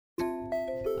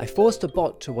I forced a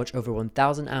bot to watch over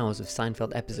 1,000 hours of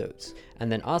Seinfeld episodes,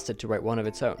 and then asked it to write one of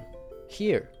its own.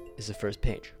 Here is the first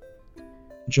page.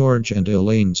 George and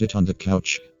Elaine sit on the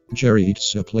couch. Jerry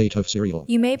eats a plate of cereal.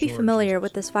 You may be familiar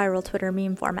with this viral Twitter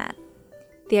meme format.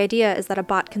 The idea is that a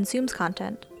bot consumes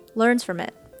content, learns from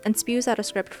it, and spews out a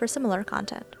script for similar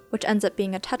content, which ends up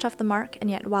being a touch off the mark and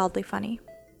yet wildly funny.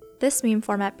 This meme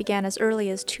format began as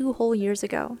early as 2 whole years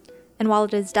ago, and while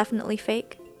it is definitely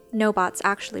fake, no bots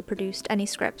actually produced any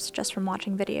scripts just from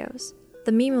watching videos.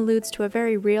 The meme alludes to a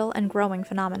very real and growing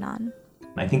phenomenon.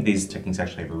 I think these techniques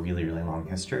actually have a really, really long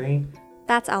history.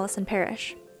 That's Allison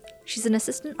Parrish. She's an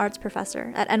assistant arts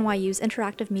professor at NYU's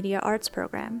Interactive Media Arts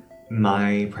program.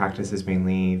 My practice is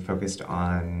mainly focused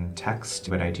on text.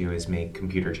 What I do is make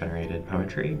computer-generated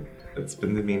poetry. It's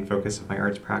been the main focus of my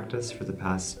arts practice for the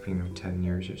past, 10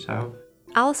 years or so.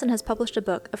 Allison has published a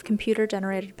book of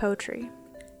computer-generated poetry.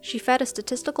 She fed a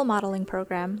statistical modeling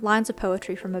program lines of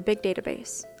poetry from a big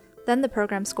database. Then the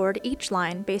program scored each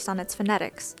line based on its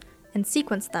phonetics, and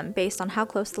sequenced them based on how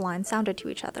close the lines sounded to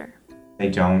each other. I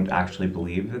don't actually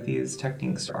believe that these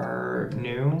techniques are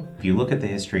new. If you look at the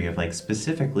history of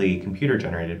specifically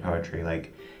computer-generated poetry,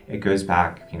 it goes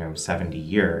back, 70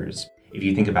 years. If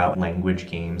you think about language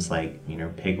games like,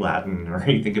 Pig Latin, or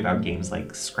you think about games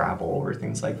like Scrabble or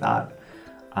things like that,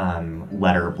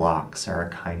 letter blocks are a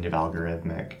kind of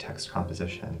algorithmic text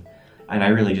composition. And I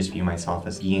really just view myself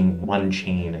as being one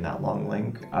chain in that long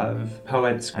link of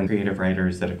poets and creative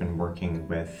writers that have been working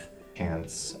with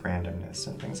chance, randomness,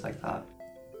 and things like that.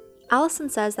 Allison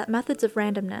says that methods of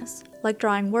randomness, like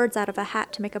drawing words out of a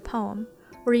hat to make a poem,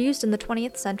 were used in the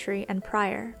 20th century and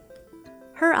prior.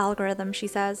 Her algorithm, she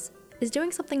says, is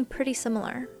doing something pretty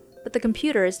similar, but the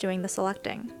computer is doing the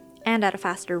selecting, and at a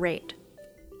faster rate.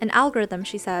 An algorithm,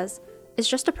 she says, is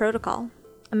just a protocol,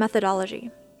 a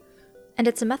methodology. And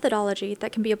it's a methodology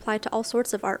that can be applied to all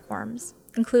sorts of art forms,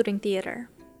 including theater.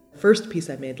 The first piece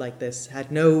I made like this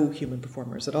had no human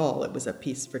performers at all. It was a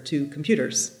piece for 2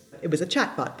 computers. It was a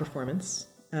chatbot performance,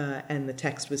 and the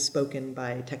text was spoken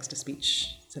by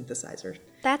text-to-speech synthesizer.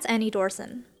 That's Annie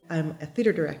Dorson. I'm a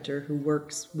theater director who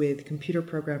works with computer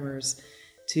programmers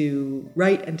to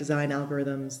write and design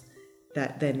algorithms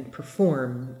that then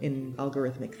perform in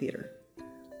algorithmic theater.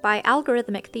 By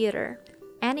algorithmic theater,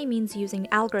 Annie means using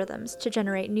algorithms to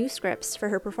generate new scripts for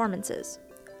her performances.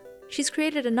 She's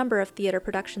created a number of theater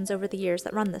productions over the years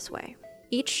that run this way.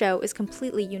 Each show is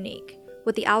completely unique,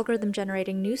 with the algorithm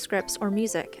generating new scripts or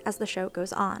music as the show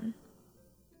goes on.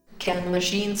 Can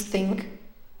machines think?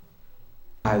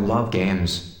 I love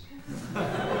games.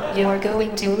 You're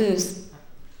going to lose.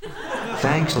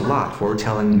 Thanks a lot for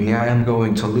telling me I am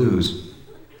going to lose.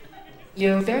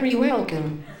 You're very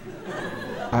welcome.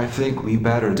 I think we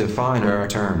better define our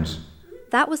terms.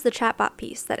 That was the chatbot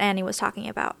piece that Annie was talking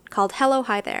about, called Hello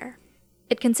Hi There.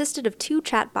 It consisted of 2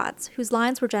 chatbots whose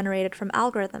lines were generated from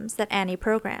algorithms that Annie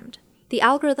programmed. The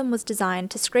algorithm was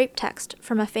designed to scrape text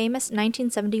from a famous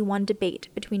 1971 debate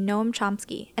between Noam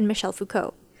Chomsky and Michel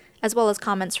Foucault, as well as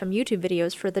comments from YouTube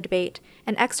videos for the debate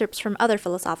and excerpts from other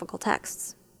philosophical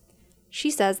texts. She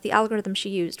says the algorithm she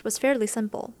used was fairly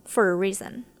simple, for a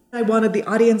reason. I wanted the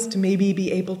audience to maybe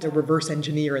be able to reverse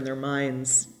engineer in their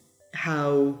minds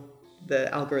how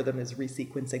the algorithm is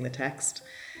resequencing the text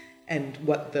and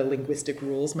what the linguistic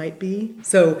rules might be.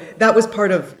 So that was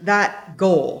part of that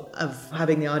goal of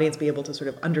having the audience be able to sort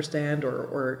of understand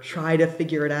or try to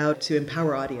figure it out, to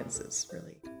empower audiences,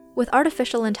 really. With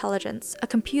artificial intelligence, a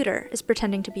computer is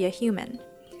pretending to be a human.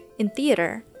 In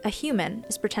theater, a human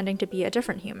is pretending to be a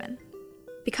different human.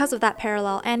 Because of that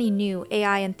parallel, Annie knew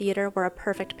AI and theater were a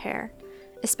perfect pair,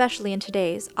 especially in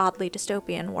today's oddly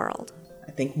dystopian world.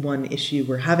 I think one issue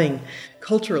we're having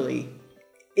culturally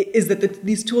is that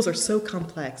these tools are so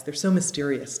complex, they're so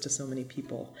mysterious to so many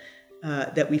people,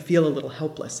 that we feel a little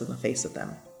helpless in the face of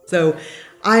them. So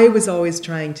I am always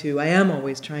trying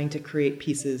to create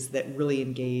pieces that really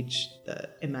engage the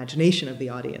imagination of the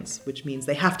audience, which means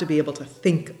they have to be able to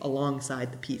think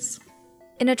alongside the piece.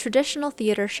 In a traditional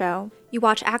theater show, you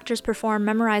watch actors perform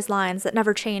memorized lines that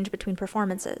never change between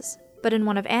performances. But in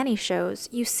one of Annie's shows,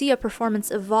 you see a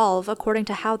performance evolve according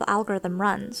to how the algorithm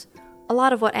runs. A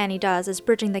lot of what Annie does is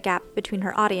bridging the gap between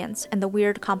her audience and the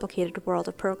weird, complicated world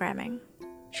of programming.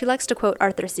 She likes to quote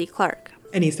Arthur C. Clarke.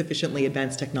 Any sufficiently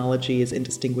advanced technology is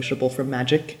indistinguishable from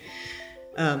magic.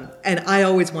 And I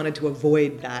always wanted to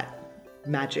avoid that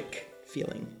magic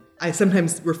feeling. I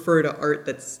sometimes refer to art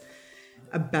that's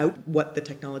about what the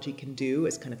technology can do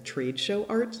as kind of trade show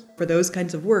art. For those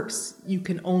kinds of works, you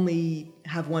can only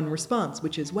have one response,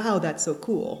 which is, wow, that's so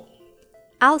cool.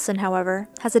 Allison, however,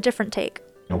 has a different take.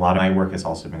 A lot of my work has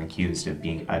also been accused of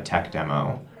being a tech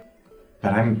demo.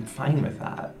 But I'm fine with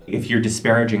that. If you're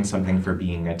disparaging something for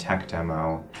being a tech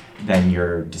demo, then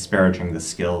you're disparaging the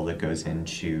skill that goes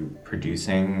into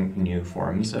producing new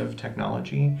forms of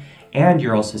technology. And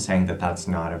you're also saying that that's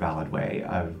not a valid way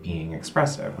of being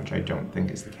expressive, which I don't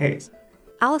think is the case.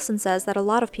 Allison says that a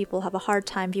lot of people have a hard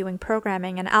time viewing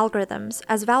programming and algorithms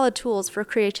as valid tools for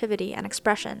creativity and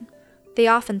expression. They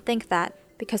often think that,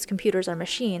 because computers are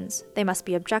machines, they must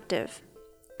be objective.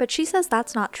 But she says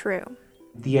that's not true.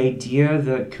 The idea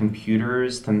that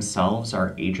computers themselves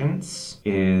are agents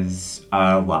is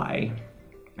a lie.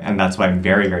 And that's why I'm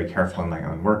very, very careful in my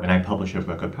own work. When I publish a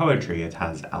book of poetry, it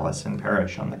has Alison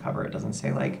Parrish on the cover. It doesn't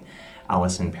say like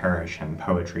Alison Parrish and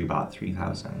Poetry Bot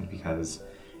 3000, because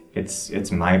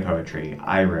it's my poetry.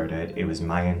 I wrote it. It was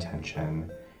my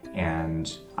intention.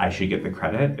 And I should get the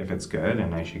credit if it's good,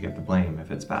 and I should get the blame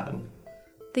if it's bad.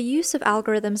 The use of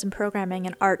algorithms in programming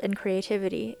in art and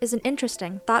creativity is an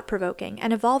interesting, thought-provoking,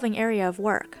 and evolving area of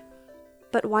work.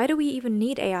 But why do we even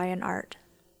need AI in art?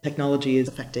 Technology is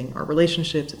affecting our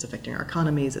relationships, it's affecting our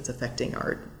economies, it's affecting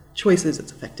our choices,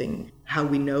 it's affecting how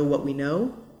we know what we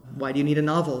know. Why do you need a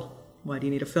novel? Why do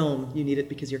you need a film? You need it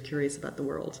because you're curious about the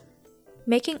world.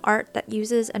 Making art that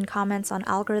uses and comments on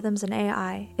algorithms and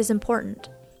AI is important,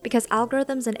 because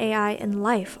algorithms and AI in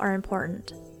life are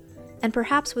important. And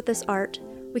perhaps with this art,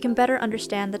 we can better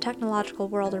understand the technological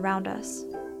world around us,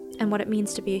 and what it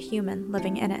means to be a human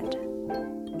living in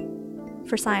it.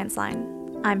 For Science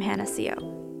Line, I'm Hannah Seo.